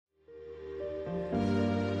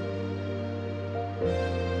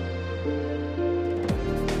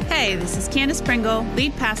this is Candace Pringle,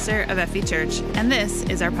 lead pastor of FE Church, and this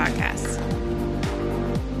is our podcast.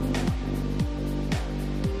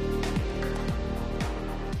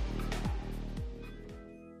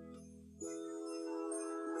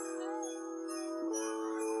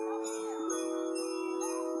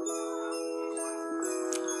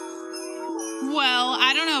 Well,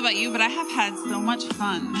 I don't know about you, but I have had so much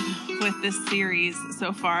fun with this series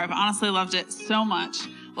so far. I've honestly loved it so much.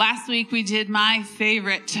 Last week, we did my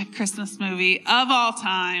favorite Christmas movie of all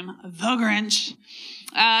time, The Grinch.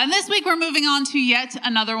 And this week, we're moving on to yet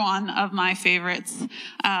another one of my favorites,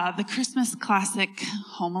 the Christmas classic,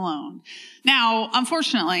 Home Alone. Now,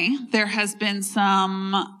 unfortunately, there has been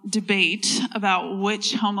some debate about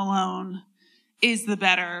which Home Alone is the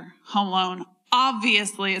better Home Alone.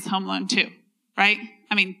 Obviously, it's Home Alone 2, right?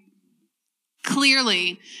 I mean,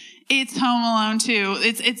 clearly, it's Home Alone 2.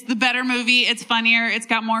 It's the better movie. It's funnier. It's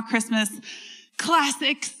got more Christmas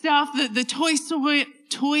classic stuff. The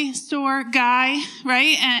toy store guy,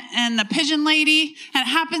 right? And the pigeon lady. And it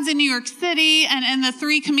happens in New York City. And the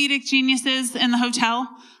three comedic geniuses in the hotel.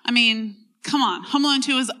 I mean, come on. Home Alone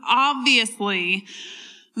 2 is obviously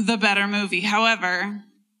the better movie. However,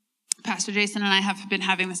 Pastor Jason and I have been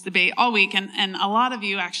having this debate all week, and a lot of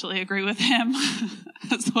you actually agree with him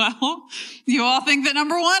as well. You all think that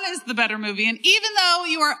number one is the better movie, and even though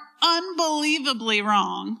you are unbelievably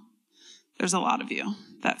wrong, there's a lot of you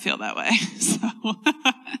that feel that way. So,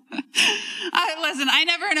 listen, I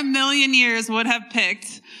never in a million years would have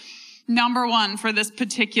picked number one for this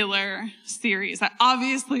particular series. I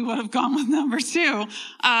obviously would have gone with number two.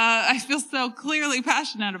 I feel so clearly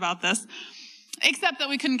passionate about this. Except that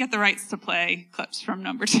we couldn't get the rights to play clips from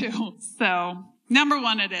number two. So number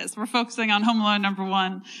one it is. We're focusing on Home Alone number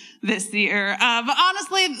one this year. But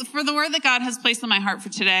honestly, for the word that God has placed in my heart for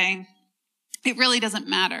today, it really doesn't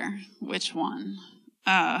matter which one.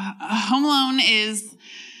 Home Alone is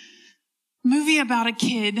a movie about a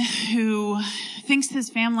kid who thinks his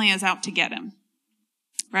family is out to get him,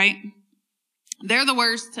 right? They're the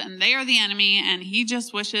worst and they are the enemy, and he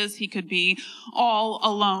just wishes he could be all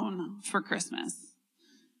alone for Christmas.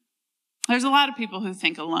 There's a lot of people who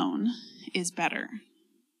think alone is better.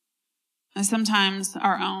 And sometimes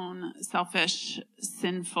our own selfish,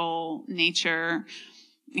 sinful nature,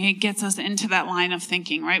 it gets us into that line of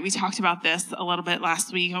thinking, right? We talked about this a little bit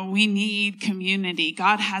last week. We need community.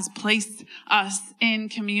 God has placed us in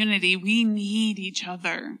community. We need each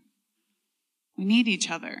other. We need each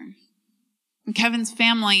other. And Kevin's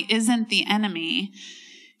family isn't the enemy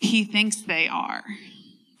he thinks they are.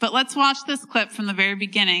 But let's watch this clip from the very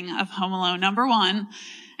beginning of Home Alone number one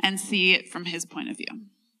and see it from his point of view.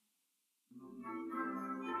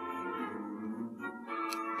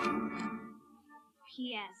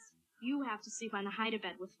 P.S. You have to sleep on the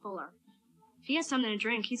hide-a-bed with Fuller. If he has something to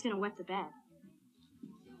drink, he's going to wet the bed.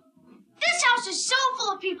 This house is so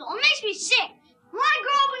full of people. It makes me sick. When I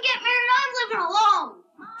grow up and get married, I'm living alone.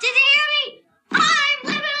 Did you hear me? I'm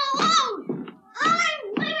living alone! I'm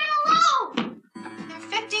living alone! There are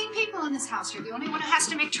 15 people in this house. You're the only one who has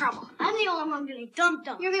to make trouble. I'm the only one getting dumped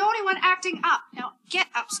on. You're the only one acting up. Now, get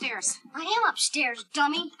upstairs. I am upstairs,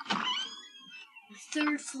 dummy. The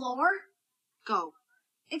 3rd floor? Go.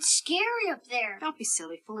 It's scary up there. Don't be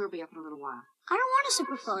silly. Fuller will be up in a little while. I don't want a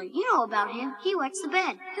super Fuller. You know about him. He wets the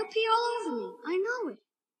bed. He'll pee all over me. I know it.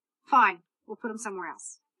 Fine. We'll put him somewhere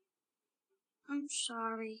else. I'm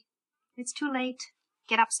sorry. It's too late.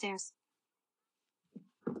 Get upstairs.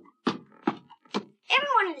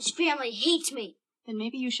 Everyone in this family hates me. Then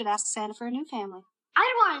maybe you should ask Santa for a new family.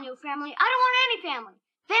 I don't want a new family. I don't want any family.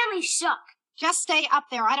 Families suck. Just stay up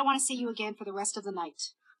there. I don't want to see you again for the rest of the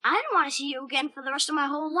night. I don't want to see you again for the rest of my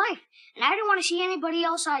whole life. And I don't want to see anybody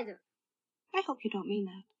else either. I hope you don't mean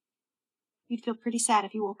that. You'd feel pretty sad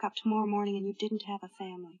if you woke up tomorrow morning and you didn't have a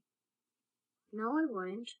family. No, I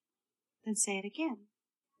wouldn't. Then say it again.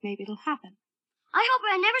 Maybe it'll happen. I hope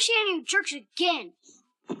I never see any of you jerks again.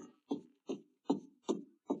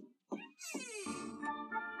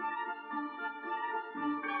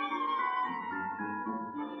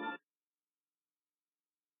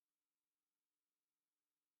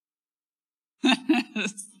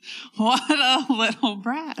 What a little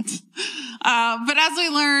brat. But as we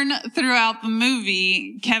learn throughout the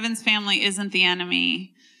movie, Kevin's family isn't the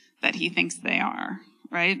enemy that he thinks they are,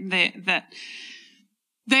 right? That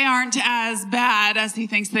they aren't as bad as he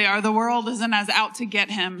thinks they are. The world isn't as out to get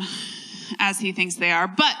him as he thinks they are.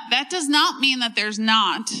 But that does not mean that there's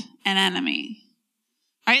not an enemy.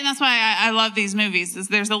 Right? And that's why I love these movies, is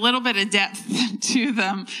there's a little bit of depth to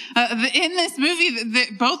them. In this movie,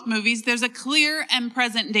 both movies, there's a clear and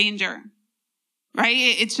present danger. Right?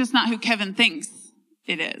 It's just not who Kevin thinks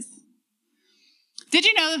it is. Did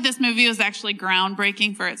you know that this movie was actually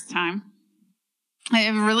groundbreaking for its time?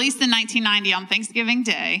 It was released in 1990 on Thanksgiving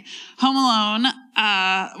Day. Home Alone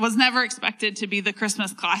was never expected to be the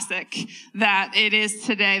Christmas classic that it is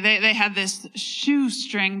today. They had this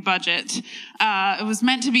shoestring budget. It was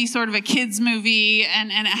meant to be sort of a kids movie,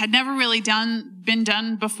 and it had never really been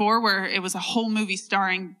done before, where it was a whole movie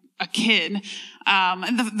starring a kid.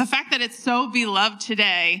 And the fact that it's so beloved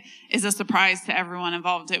today is a surprise to everyone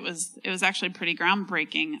involved. It was actually pretty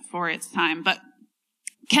groundbreaking for its time. But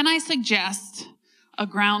can I suggest a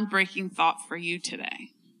groundbreaking thought for you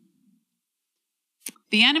today?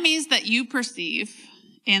 The enemies that you perceive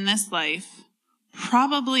in this life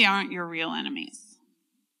probably aren't your real enemies.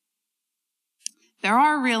 There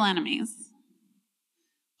are real enemies.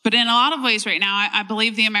 But in a lot of ways right now, I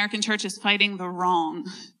believe the American church is fighting the wrong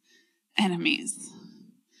enemies.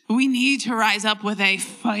 We need to rise up with a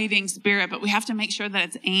fighting spirit, but we have to make sure that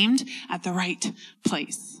it's aimed at the right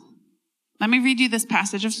place. Let me read you this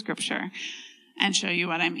passage of scripture and show you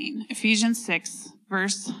what I mean. Ephesians 6,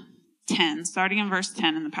 verse 10, starting in verse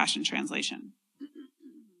 10 in the Passion Translation.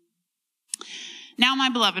 Now, my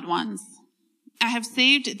beloved ones, I have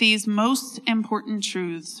saved these most important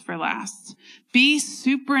truths for last. Be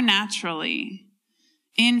supernaturally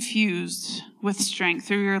infused with strength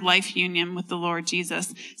through your life union with the Lord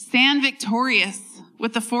Jesus. Stand victorious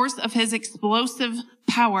with the force of his explosive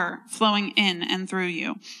power flowing in and through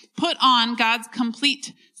you. Put on God's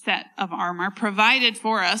complete set of armor provided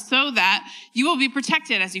for us so that you will be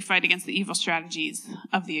protected as you fight against the evil strategies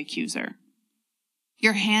of the accuser.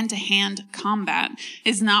 Your hand-to-hand combat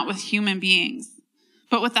is not with human beings,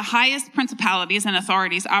 but with the highest principalities and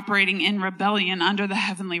authorities operating in rebellion under the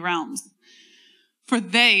heavenly realms. For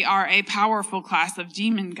they are a powerful class of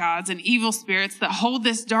demon gods and evil spirits that hold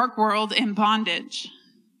this dark world in bondage.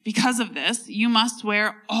 Because of this, you must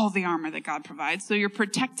wear all the armor that God provides, so you're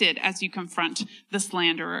protected as you confront the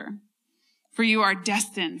slanderer. For you are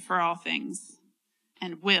destined for all things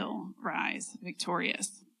and will rise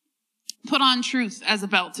victorious. Put on truth as a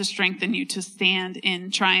belt to strengthen you to stand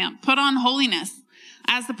in triumph. Put on holiness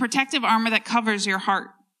as the protective armor that covers your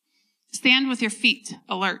heart. Stand with your feet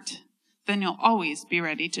alert. Then you'll always be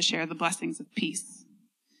ready to share the blessings of peace.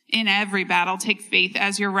 In every battle, take faith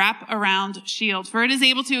as your wrap-around shield, for it is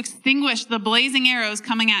able to extinguish the blazing arrows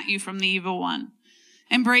coming at you from the evil one.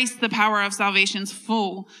 Embrace the power of salvation's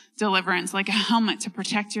full deliverance like a helmet to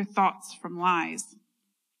protect your thoughts from lies.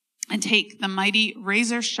 And take the mighty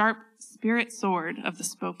razor-sharp spirit sword of the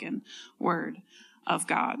spoken word of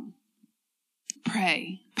God.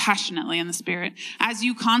 Pray passionately in the Spirit as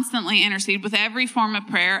you constantly intercede with every form of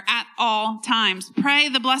prayer at all times. Pray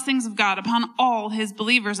the blessings of God upon all his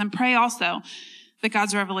believers, and pray also that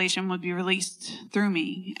God's revelation would be released through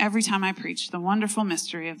me every time I preach the wonderful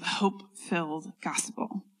mystery of the hope-filled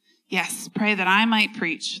gospel. Yes, pray that I might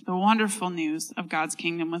preach the wonderful news of God's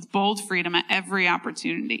kingdom with bold freedom at every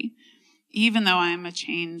opportunity. Even though I am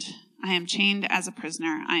chained as a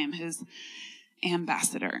prisoner, I am his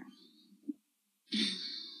ambassador.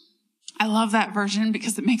 I love that version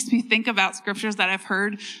because it makes me think about scriptures that I've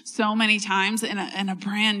heard so many times in a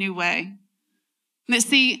brand new way.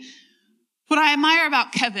 See, what I admire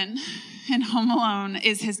about Kevin in Home Alone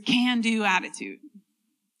is his can-do attitude.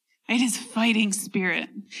 Right? His fighting spirit.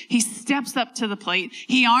 He steps up to the plate.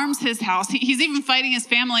 He arms his house. He's even fighting his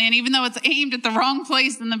family. And even though it's aimed at the wrong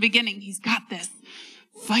place in the beginning, he's got this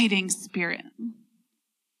fighting spirit.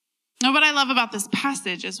 Now, what I love about this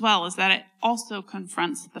passage as well is that it also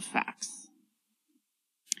confronts the facts.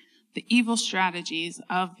 The evil strategies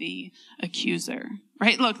of the accuser,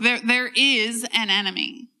 right? Look, there is an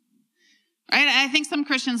enemy, right? I think some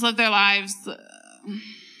Christians live their lives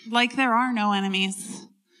like there are no enemies,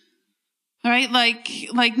 right?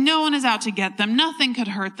 Like no one is out to get them. Nothing could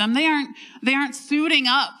hurt them. They aren't suiting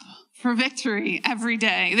up for victory every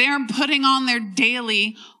day. They aren't putting on their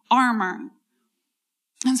daily armor.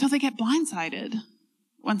 And so they get blindsided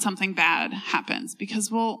when something bad happens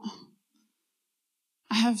because, well,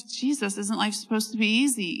 I have Jesus. Isn't life supposed to be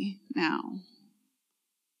easy now?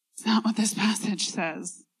 It's not what this passage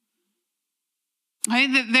says.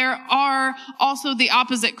 Right? There are also the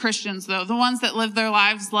opposite Christians, though, the ones that live their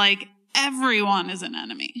lives like everyone is an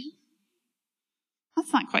enemy.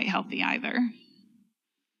 That's not quite healthy either.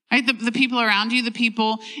 Right? The people around you, the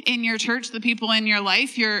people in your church, the people in your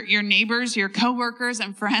life, your neighbors, your coworkers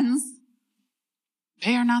and friends,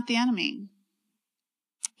 they are not the enemy.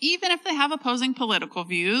 Even if they have opposing political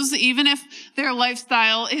views, even if their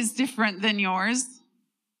lifestyle is different than yours,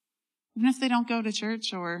 even if they don't go to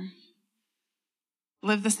church or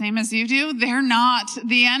live the same as you do, they're not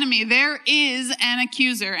the enemy. There is an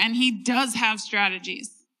accuser, and he does have strategies.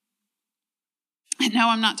 And no,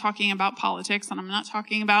 I'm not talking about politics, and I'm not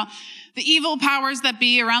talking about the evil powers that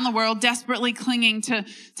be around the world desperately clinging to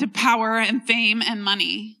power and fame and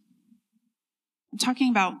money. I'm talking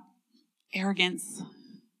about arrogance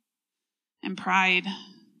and pride.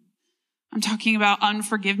 I'm talking about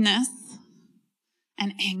unforgiveness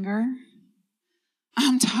and anger.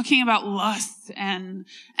 I'm talking about lust and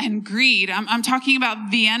greed. I'm talking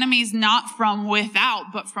about the enemies not from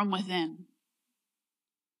without, but from within.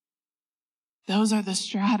 Those are the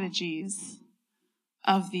strategies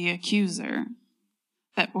of the accuser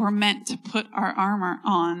that we're meant to put our armor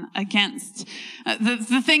on against.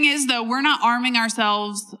 The thing is, though, we're not arming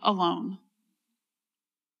ourselves alone.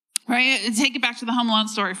 Right? Take it back to the Home Alone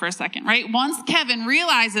story for a second, right? Once Kevin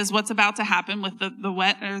realizes what's about to happen with the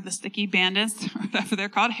wet or the sticky bandits, or whatever they're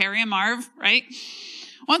called, Harry and Marv, right?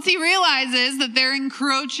 Once he realizes that they're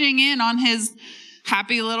encroaching in on his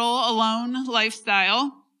happy little alone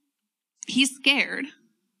lifestyle, he's scared,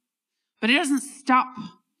 but he doesn't stop.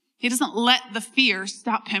 He doesn't let the fear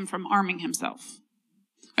stop him from arming himself,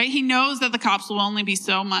 right? He knows that the cops will only be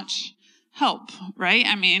so much help, right?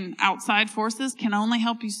 I mean, outside forces can only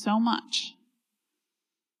help you so much.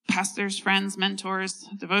 Pastors, friends, mentors,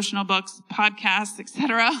 devotional books, podcasts,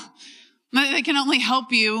 etc. They can only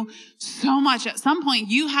help you so much. At some point,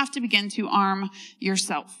 you have to begin to arm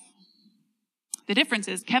yourself. The difference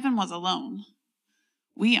is Kevin was alone.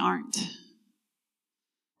 We aren't.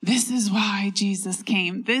 This is why Jesus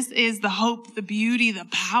came. This is the hope, the beauty, the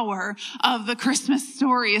power of the Christmas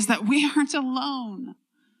story, is that we aren't alone.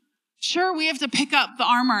 Sure, we have to pick up the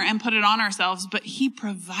armor and put it on ourselves, but he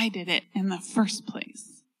provided it in the first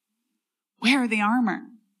place. Wear the armor.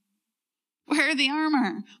 Wear the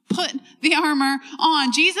armor. Put the armor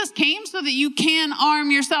on. Jesus came so that you can arm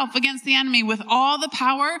yourself against the enemy with all the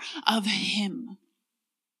power of him.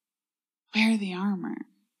 Wear the armor.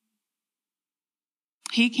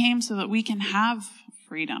 He came so that we can have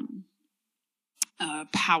freedom,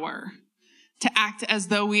 power, to act as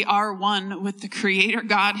though we are one with the Creator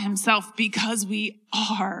God himself, because we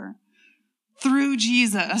are. Through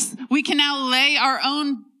Jesus, we can now lay our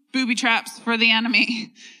own booby traps for the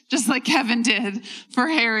enemy, just like Kevin did for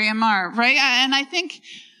Harry and Marv, right? And I think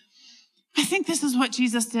this is what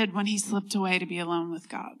Jesus did when he slipped away to be alone with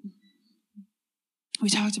God. We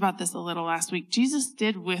talked about this a little last week. Jesus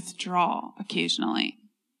did withdraw occasionally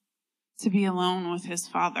to be alone with his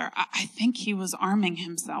Father. I think he was arming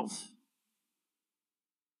himself.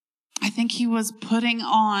 I think he was putting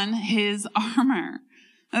on his armor.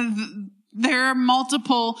 There are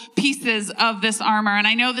multiple pieces of this armor, and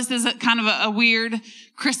I know this is kind of a weird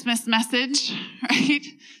Christmas message, right?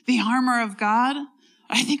 The armor of God.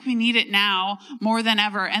 I think we need it now more than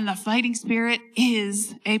ever, and the fighting spirit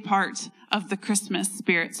is a part of the Christmas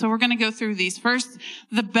spirit. So we're going to go through these. First,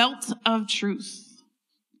 the belt of truth.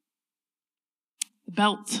 The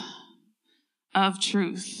belt of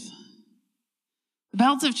truth. The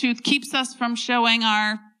belt of truth keeps us from showing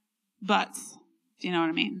our butts. Do you know what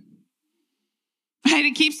I mean? Right?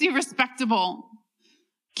 It keeps you respectable.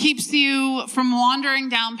 Keeps you from wandering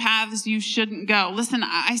down paths you shouldn't go. Listen,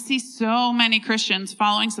 I see so many Christians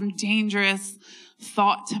following some dangerous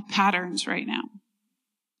thought patterns right now.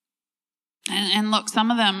 And look, some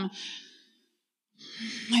of them,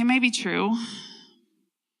 they may be true,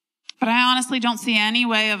 but I honestly don't see any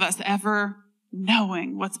way of us ever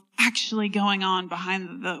knowing what's actually going on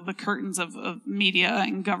behind the curtains of media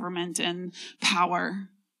and government and power.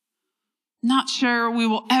 Not sure we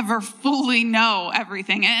will ever fully know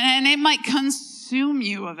everything, and it might consume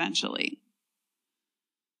you eventually.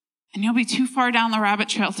 And you'll be too far down the rabbit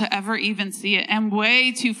trail to ever even see it, and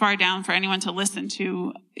way too far down for anyone to listen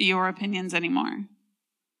to your opinions anymore.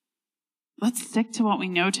 Let's stick to what we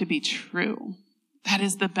know to be true. That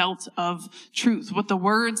is the belt of truth. What the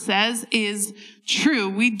word says is true.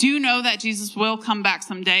 We do know that Jesus will come back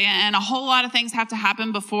someday, and a whole lot of things have to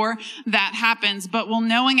happen before that happens. But will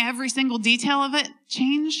knowing every single detail of it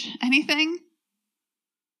change anything?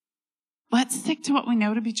 Let's stick to what we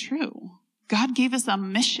know to be true. God gave us a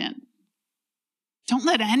mission. Don't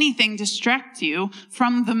let anything distract you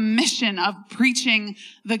from the mission of preaching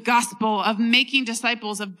the gospel, of making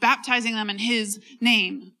disciples, of baptizing them in his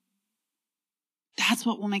name. That's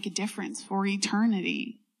what will make a difference for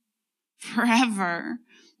eternity, forever.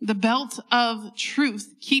 The belt of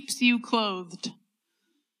truth keeps you clothed.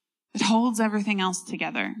 It holds everything else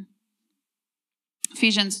together.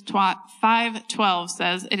 Ephesians 5:12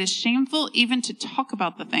 says, "It is shameful even to talk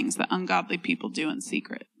about the things that ungodly people do in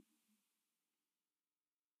secret."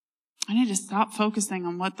 I need to stop focusing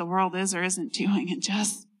on what the world is or isn't doing and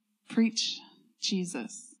just preach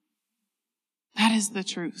Jesus. That is the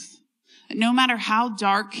truth. No matter how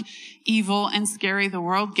dark, evil, and scary the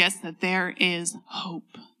world gets, that there is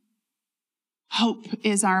hope. Hope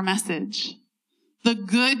is our message. The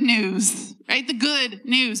good news, right? The good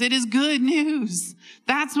news. It is good news.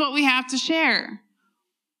 That's what we have to share.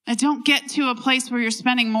 And don't get to a place where you're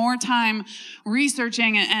spending more time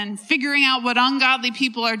researching and figuring out what ungodly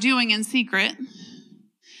people are doing in secret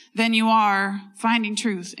than you are finding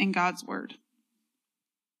truth in God's word.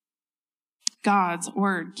 God's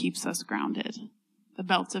word keeps us grounded. The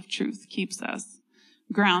belt of truth keeps us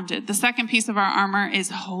grounded. The second piece of our armor is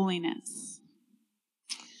holiness.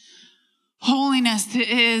 Holiness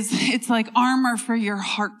it's like armor for your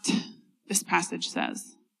heart, this passage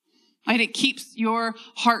says. Right? It keeps your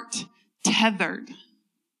heart tethered.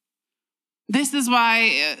 This is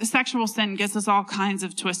why sexual sin gets us all kinds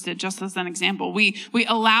of twisted, just as an example. We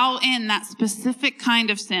allow in that specific kind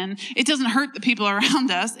of sin. It doesn't hurt the people around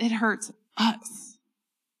us. It hurts us.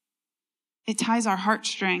 It ties our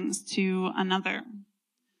heartstrings to another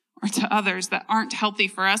or to others that aren't healthy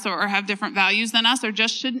for us or have different values than us or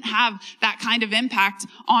just shouldn't have that kind of impact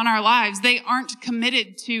on our lives. They aren't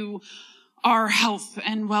committed to our health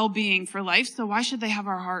and well-being for life, so why should they have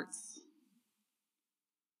our hearts?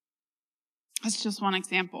 That's just one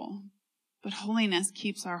example. But holiness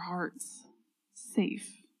keeps our hearts safe.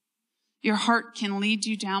 Your heart can lead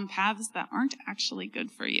you down paths that aren't actually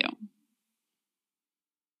good for you.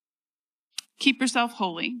 Keep yourself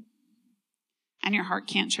holy, and your heart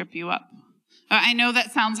can't trip you up. I know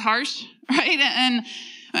that sounds harsh, right? And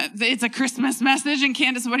it's a Christmas message, and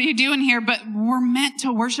Candace, what are you doing here? But we're meant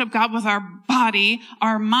to worship God with our body,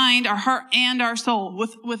 our mind, our heart, and our soul,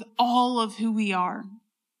 with all of who we are.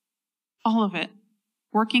 All of it,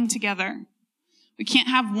 working together. We can't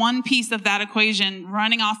have one piece of that equation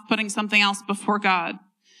running off, putting something else before God.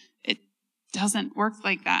 It doesn't work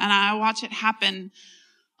like that. And I watch it happen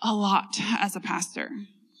a lot as a pastor.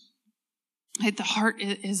 The heart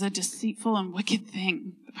is a deceitful and wicked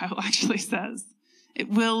thing, the Bible actually says. It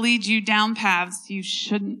will lead you down paths you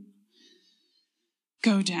shouldn't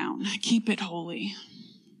go down. Keep it holy.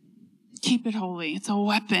 Keep it holy. It's a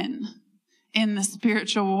weapon in the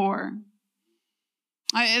spiritual war.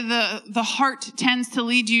 The heart tends to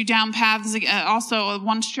lead you down paths. Also,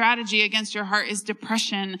 one strategy against your heart is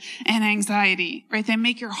depression and anxiety, right? They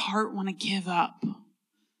make your heart want to give up,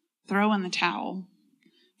 throw in the towel,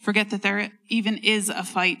 forget that there even is a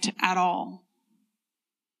fight at all,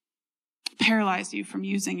 paralyze you from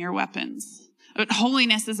using your weapons. But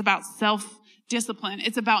holiness is about self-discipline.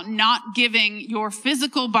 It's about not giving your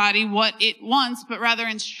physical body what it wants, but rather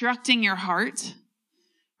instructing your heart,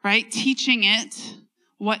 right? Teaching it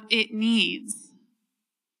what it needs.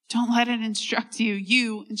 Don't let it instruct you.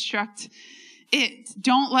 You instruct it.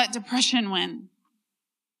 Don't let depression win.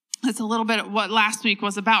 That's a little bit of what last week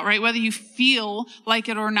was about, right? Whether you feel like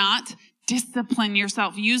it or not, discipline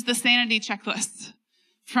yourself. Use the sanity checklist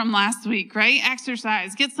from last week, right?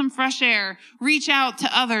 Exercise, get some fresh air, reach out to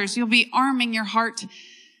others. You'll be arming your heart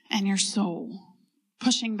and your soul,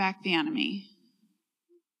 pushing back the enemy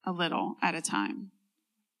a little at a time.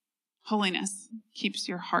 Holiness keeps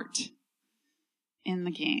your heart in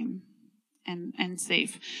the game and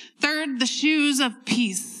safe. Third, the shoes of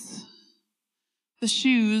peace. The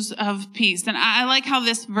shoes of peace. And I like how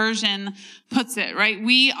this version puts it, right?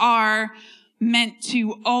 We are meant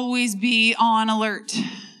to always be on alert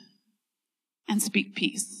and speak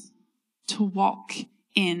peace, to walk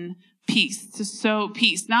in peace, to sow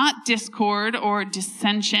peace, not discord or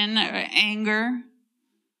dissension or anger,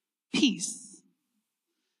 peace.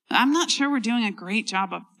 I'm not sure we're doing a great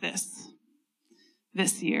job of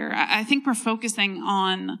this year. I think we're focusing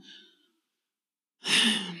on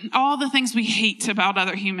all the things we hate about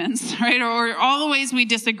other humans, right? Or all the ways we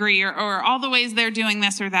disagree, or all the ways they're doing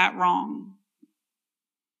this or that wrong.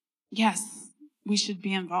 Yes, we should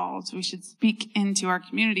be involved. We should speak into our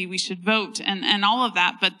community. We should vote and all of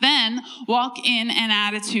that. But then walk in an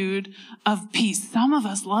attitude of peace. Some of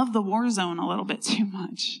us love the war zone a little bit too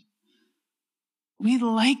much. We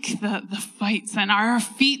like the fights, and our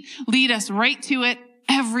feet lead us right to it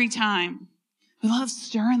every time. We love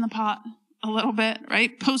stirring the pot a little bit,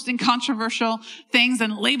 right? Posting controversial things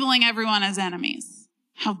and labeling everyone as enemies.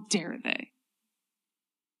 How dare they?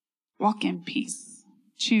 Walk in peace.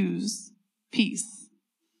 Choose peace.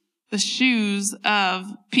 The shoes of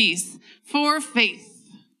peace. For faith.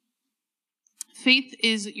 Faith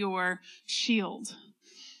is your shield.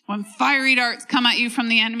 When fiery darts come at you from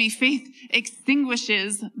the enemy, faith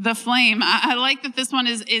extinguishes the flame. I like that this one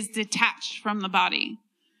is detached from the body,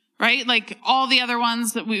 right? Like all the other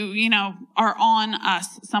ones that we, are on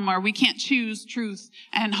us somewhere. We can't choose truth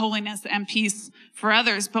and holiness and peace for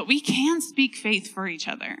others, but we can speak faith for each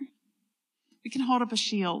other. We can hold up a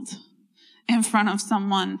shield in front of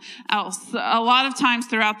someone else. A lot of times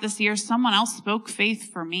throughout this year, someone else spoke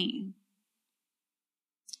faith for me.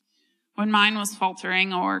 When mine was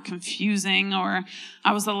faltering or confusing, or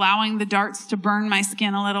I was allowing the darts to burn my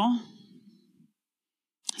skin a little,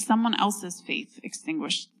 someone else's faith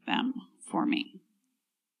extinguished them for me.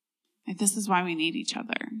 And this is why we need each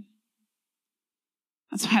other.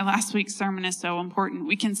 That's why last week's sermon is so important.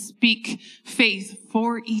 We can speak faith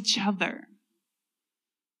for each other.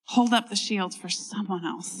 Hold up the shield for someone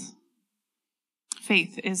else.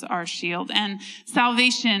 Faith is our shield. And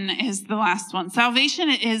salvation is the last one. Salvation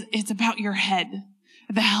it's about your head.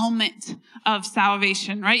 The helmet of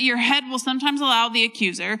salvation, right? Your head will sometimes allow the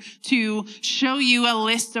accuser to show you a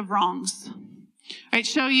list of wrongs, right?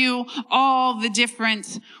 Show you all the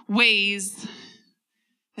different ways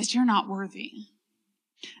that you're not worthy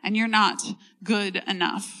and you're not good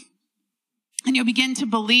enough. And you'll begin to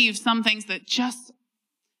believe some things that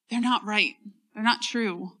they're not right. They're not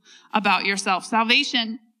true about yourself.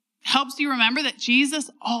 Salvation helps you remember that Jesus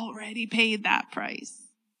already paid that price.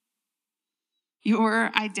 Your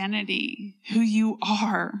identity, who you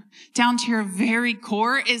are, down to your very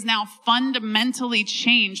core, is now fundamentally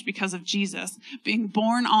changed because of Jesus being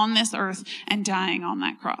born on this earth and dying on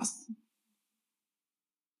that cross.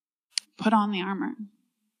 Put on the armor.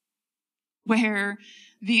 Wear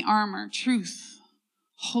the armor: truth,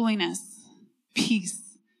 holiness,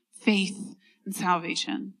 peace, faith, and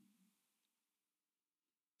salvation.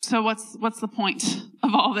 So what's the point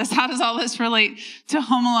of all this? How does all this relate to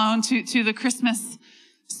Home Alone, to the Christmas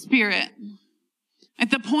spirit? And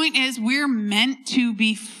the point is, we're meant to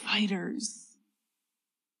be fighters.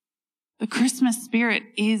 The Christmas spirit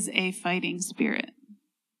is a fighting spirit.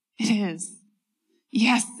 It is.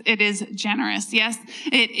 Yes, it is generous. Yes,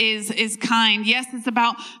 it is kind. Yes, it's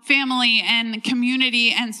about family and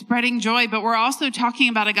community and spreading joy. But we're also talking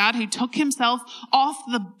about a God who took himself off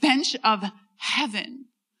the bench of heaven,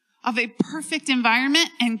 of a perfect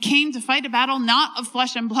environment, and came to fight a battle not of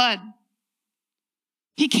flesh and blood.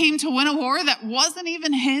 He came to win a war that wasn't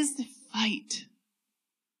even his to fight,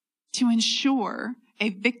 to ensure a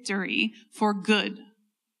victory for good.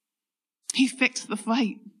 He fixed the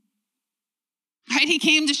fight. Right? He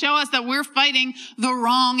came to show us that we're fighting the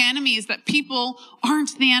wrong enemies, that people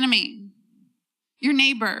aren't the enemy. Your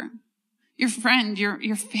neighbor, your friend,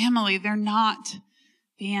 your family, they're not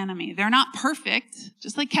the enemy. They're not perfect,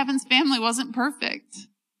 just like Kevin's family wasn't perfect.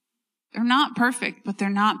 They're not perfect, but they're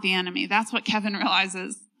not the enemy. That's what Kevin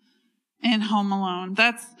realizes in Home Alone.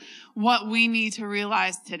 That's what we need to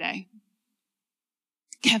realize today.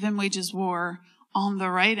 Kevin wages war on the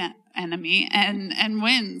right enemy and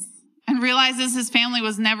wins, and realizes his family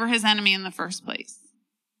was never his enemy in the first place.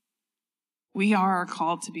 We are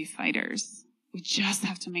called to be fighters. We just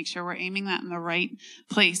have to make sure we're aiming that in the right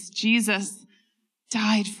place. Jesus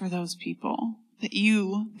died for those people that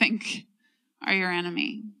you think are your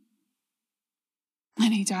enemy.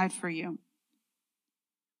 And he died for you.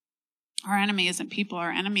 Our enemy isn't people.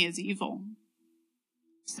 Our enemy is evil,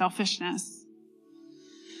 selfishness,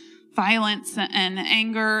 violence and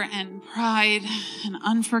anger and pride and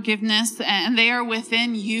unforgiveness. And they are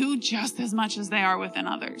within you just as much as they are within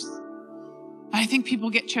others. I think people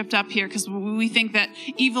get tripped up here because we think that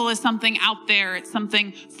evil is something out there. It's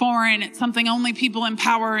something foreign. It's something only people in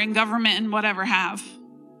power and government and whatever have.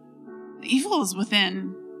 Evil is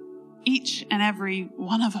within each and every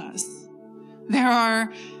one of us. There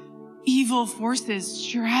are evil forces,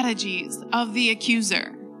 strategies of the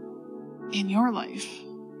accuser in your life,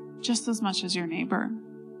 just as much as your neighbor,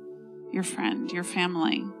 your friend, your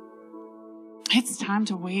family. It's time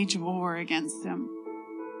to wage war against them.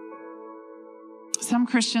 Some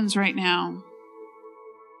Christians right now,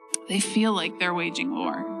 they feel like they're waging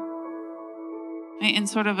war in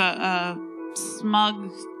sort of a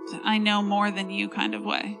smug, I know more than you kind of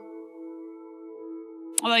way.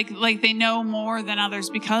 Like they know more than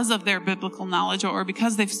others because of their biblical knowledge or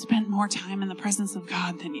because they've spent more time in the presence of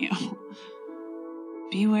God than you.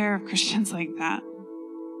 Beware of Christians like that.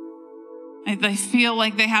 They feel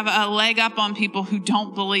like they have a leg up on people who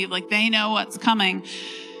don't believe, like they know what's coming.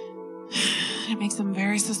 It makes them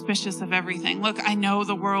very suspicious of everything. Look, I know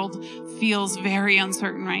the world feels very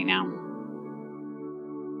uncertain right now.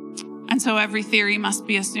 And so every theory must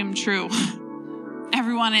be assumed true.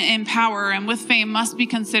 Everyone in power and with fame must be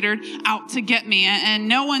considered out to get me. And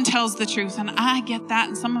no one tells the truth. And I get that.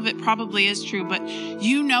 And some of it probably is true. But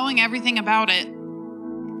you knowing everything about it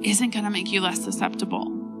isn't going to make you less susceptible.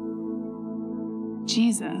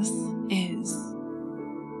 Jesus is.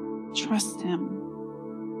 Trust him.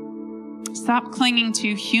 Stop clinging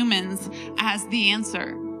to humans as the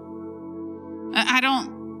answer. I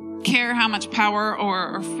don't care how much power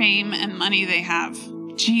or fame and money they have.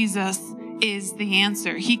 Jesus is the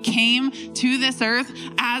answer. He came to this earth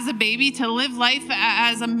as a baby to live life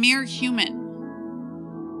as a mere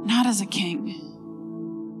human, not as a king.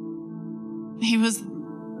 He was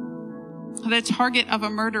the target of a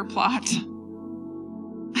murder plot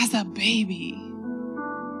as a baby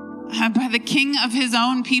by the king of his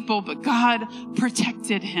own people, but God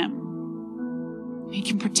protected him. He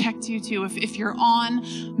can protect you too. If you're on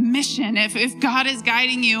mission, if God is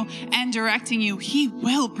guiding you and directing you, he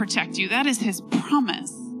will protect you. That is his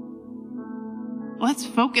promise. Let's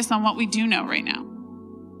focus on what we do know right now.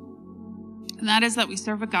 And that is that we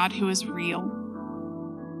serve a God who is real,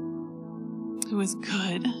 who is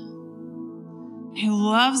good, who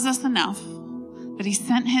loves us enough that he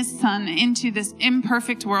sent his son into this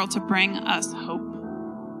imperfect world to bring us hope.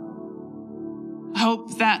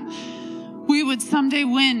 Hope that we would someday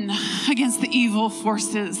win against the evil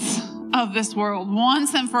forces of this world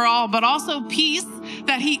once and for all, but also peace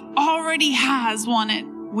that he already has won it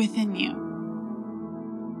within you.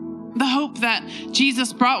 The hope that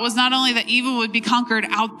Jesus brought was not only that evil would be conquered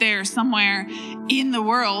out there somewhere in the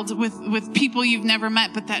world with people you've never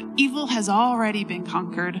met, but that evil has already been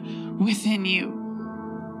conquered within you.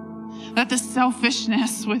 That the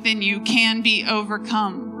selfishness within you can be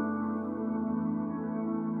overcome.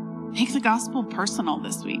 Make the gospel personal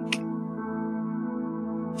this week.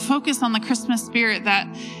 Focus on the Christmas spirit that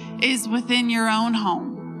is within your own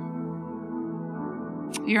home,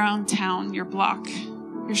 your own town, your block,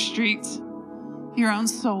 your street, your own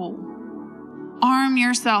soul. Arm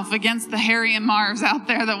yourself against the Harry and Marvs out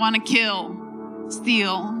there that want to kill,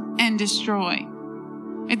 steal, and destroy.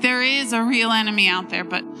 There is a real enemy out there,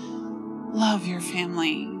 but love your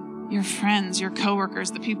family, your friends, your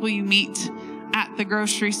coworkers, the people you meet at the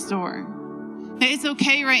grocery store. It's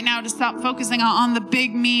okay right now to stop focusing on the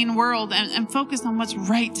big, mean world and focus on what's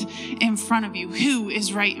right in front of you. Who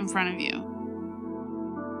is right in front of you?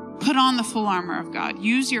 Put on the full armor of God.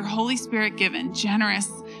 Use your Holy Spirit-given, generous,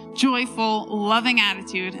 joyful, loving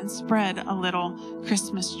attitude and spread a little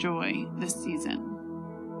Christmas joy this season.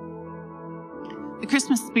 The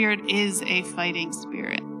Christmas spirit is a fighting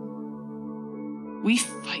spirit. We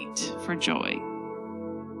fight for joy.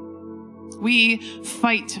 We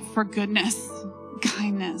fight for goodness,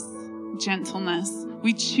 kindness, gentleness.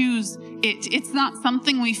 We choose it. It's not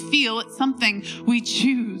something we feel, it's something we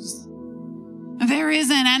choose. There is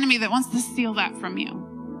an enemy that wants to steal that from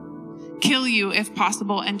you, kill you if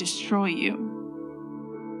possible, and destroy you.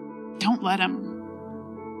 Don't let him.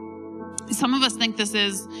 Some of us think this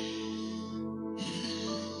is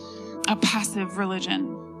a passive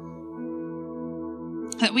religion.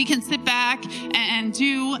 That we can sit back and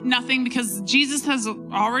do nothing because Jesus has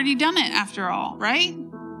already done it after all, right?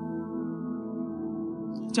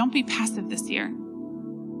 Don't be passive this year.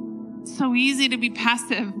 It's so easy to be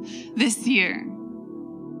passive this year.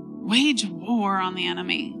 Wage war on the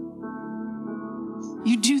enemy.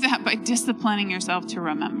 You do that by disciplining yourself to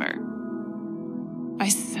remember, by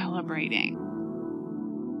celebrating,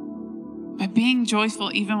 by being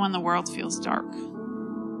joyful even when the world feels dark.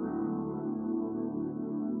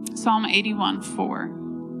 Psalm 81:4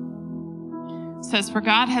 says, "For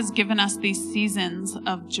God has given us these seasons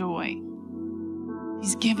of joy."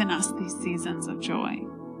 He's given us these seasons of joy.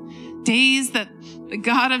 Days that the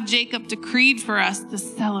God of Jacob decreed for us to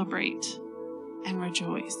celebrate and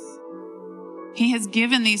rejoice. He has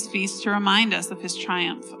given these feasts to remind us of his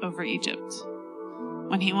triumph over Egypt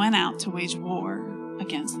when he went out to wage war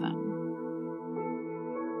against them.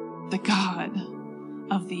 The God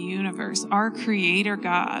of the universe, our creator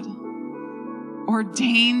God,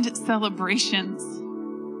 ordained celebrations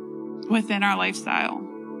within our lifestyle.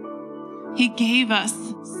 He gave us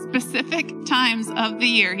specific times of the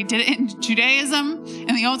year. He did it in Judaism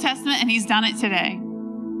in the Old Testament, and he's done it today.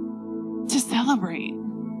 To celebrate,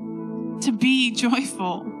 to be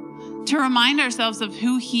joyful, to remind ourselves of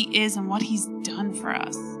who he is and what he's done for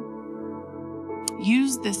us.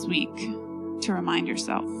 Use this week to remind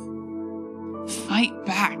yourself. Fight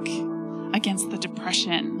back against the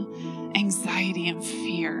depression, anxiety, and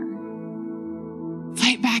fear.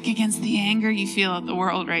 Fight back against the anger you feel at the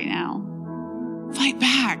world right now. Fight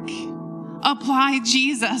back. Apply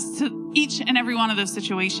Jesus to each and every one of those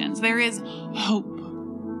situations. There is hope,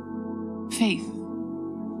 faith,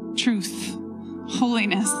 truth,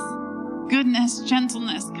 holiness, goodness,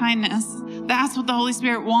 gentleness, kindness. That's what the Holy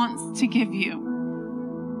Spirit wants to give you.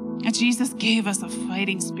 And Jesus gave us a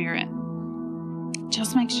fighting spirit.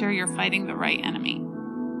 Just make sure you're fighting the right enemy.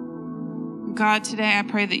 God, today I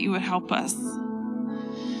pray that you would help us.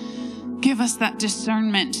 Give us that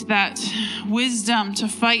discernment, that wisdom to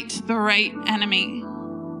fight the right enemy,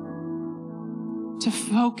 to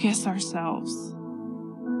focus ourselves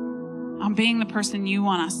on being the person you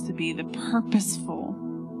want us to be, the purposeful,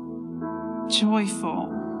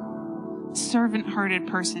 joyful, servant-hearted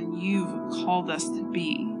person you've called us to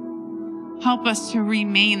be. Help us to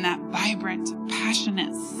remain that vibrant,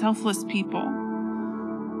 passionate, selfless people.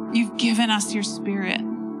 You've given us your Spirit.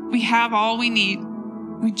 We have all we need.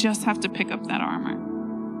 We just have to pick up that armor.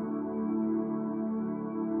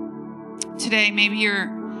 Today, maybe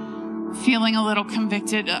you're feeling a little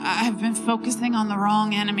convicted. I've been focusing on the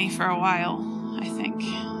wrong enemy for a while, I think.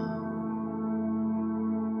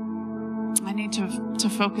 I need to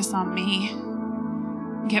focus on me,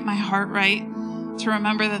 get my heart right, to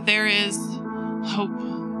remember that there is hope,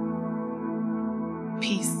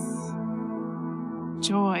 peace,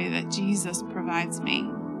 joy that Jesus provides me.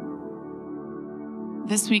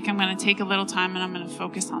 This week, I'm going to take a little time and I'm going to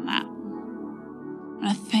focus on that. I'm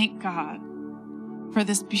going to thank God for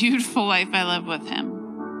this beautiful life I live with him,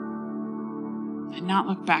 and not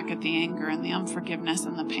look back at the anger and the unforgiveness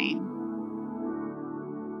and the pain.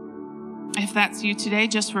 If that's you today,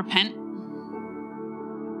 just repent.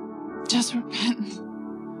 Just repent.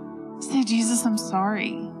 Say, Jesus, I'm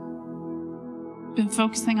sorry. I've been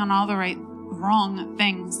focusing on all the wrong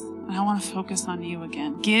things, and I want to focus on you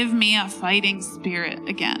again. Give me a fighting spirit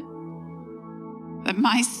again. That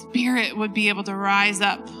my spirit would be able to rise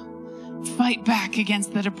up, fight back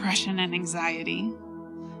against the depression and anxiety.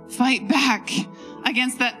 Fight back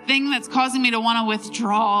against that thing that's causing me to want to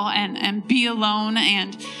withdraw and be alone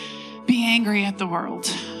and be angry at the world.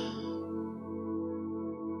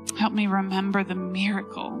 Help me remember the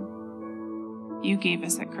miracle you gave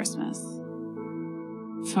us at Christmas.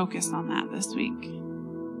 Focus on that this week.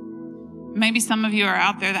 Maybe some of you are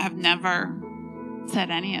out there that have never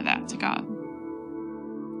said any of that to God.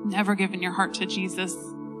 Never given your heart to Jesus,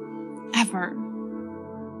 ever.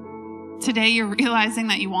 Today you're realizing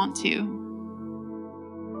that you want to.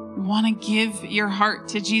 You want to give your heart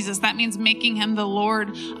to Jesus. That means making him the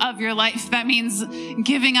Lord of your life. That means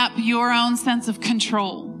giving up your own sense of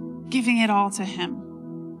control, giving it all to him.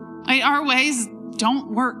 Our ways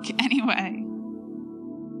don't work anyway.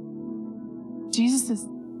 Jesus says,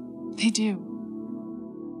 they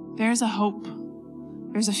do. There's a hope.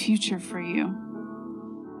 There's a future for you.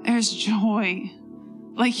 There's joy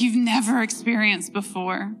like you've never experienced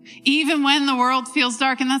before, even when the world feels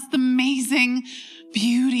dark. And that's the amazing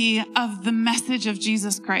beauty of the message of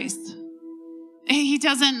Jesus Christ. He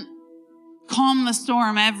doesn't calm the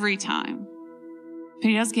storm every time, but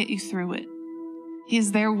he does get you through it. He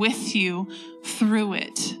is there with you through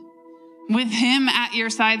it. With him at your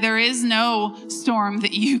side, there is no storm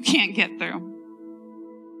that you can't get through.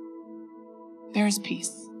 There is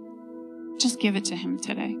peace. Just give it to him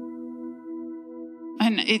today.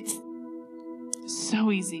 And it's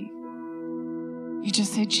so easy. You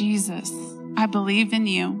just say, Jesus, I believe in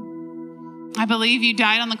you. I believe you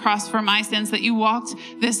died on the cross for my sins, that you walked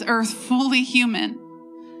this earth fully human,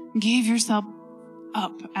 gave yourself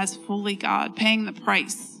up as fully God, paying the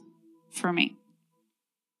price for me.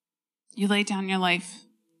 You laid down your life.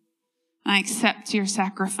 I accept your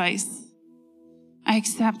sacrifice. I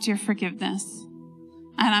accept your forgiveness.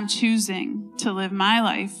 And I'm choosing to live my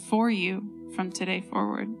life for you from today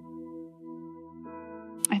forward.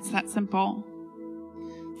 It's that simple.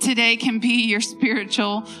 Today can be your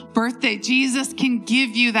spiritual birthday. Jesus can give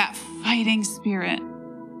you that fighting spirit.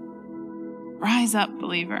 Rise up,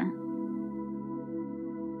 believer.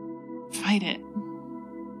 Fight it.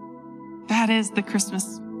 That is the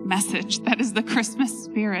Christmas message. That is the Christmas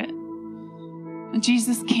spirit. And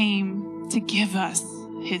Jesus came to give us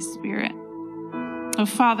his spirit. So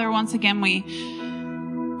Father, once again,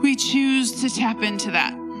 we choose to tap into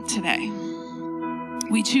that today.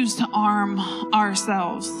 We choose to arm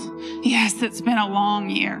ourselves. Yes, it's been a long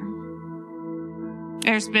year.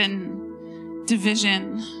 There's been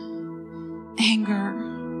division, anger.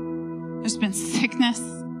 There's been sickness.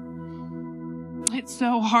 It's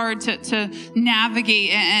so hard to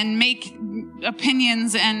navigate and make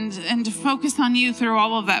opinions and to focus on you through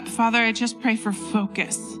all of that. But Father, I just pray for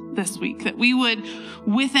focus this week, that we would,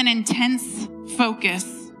 with an intense focus,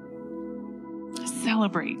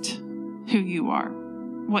 celebrate who you are,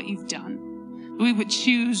 what you've done. We would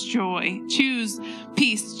choose joy, choose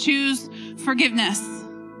peace, choose forgiveness,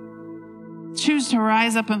 choose to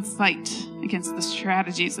rise up and fight against the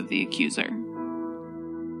strategies of the accuser.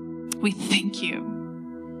 We thank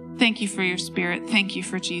you. Thank you for your spirit. Thank you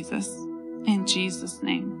for Jesus. In Jesus'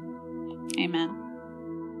 name, amen.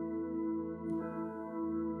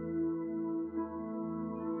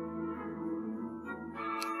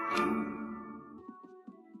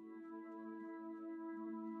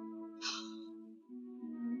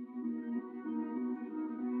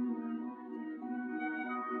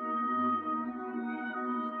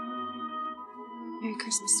 Merry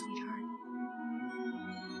Christmas, sweetheart.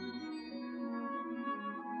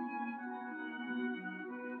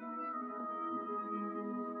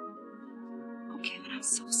 Oh, Kevin, I'm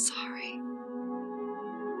so sorry.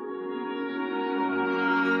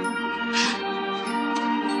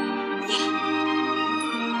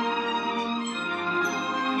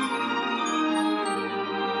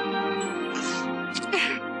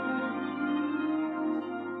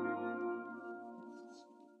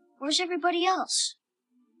 Where's everybody else?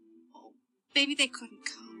 Baby, they couldn't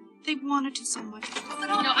come. They wanted to so much. No,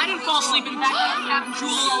 I didn't fall asleep in the back of the cabin,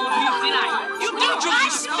 Jewel, all over you, did I? You do, Jewel!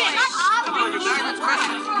 Shut up!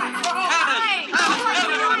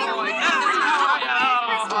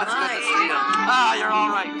 You're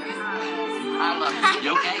all right. I love you.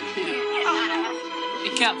 You okay?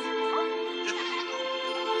 Hey, Kev.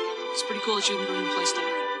 It's pretty cool that you can go to your place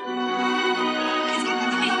today.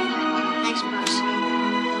 Thanks, Bruce.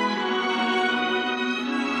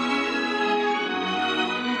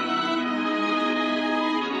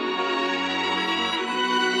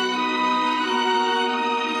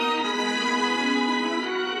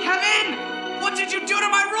 What did you do to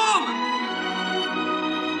my room?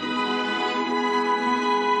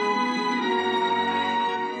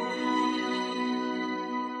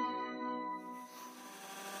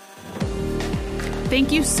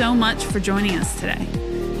 Thank you so much for joining us today.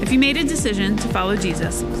 If you made a decision to follow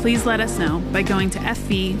Jesus, please let us know by going to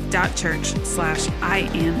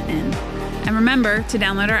fv.church/IamIn. And remember to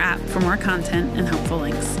download our app for more content and helpful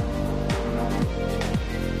links.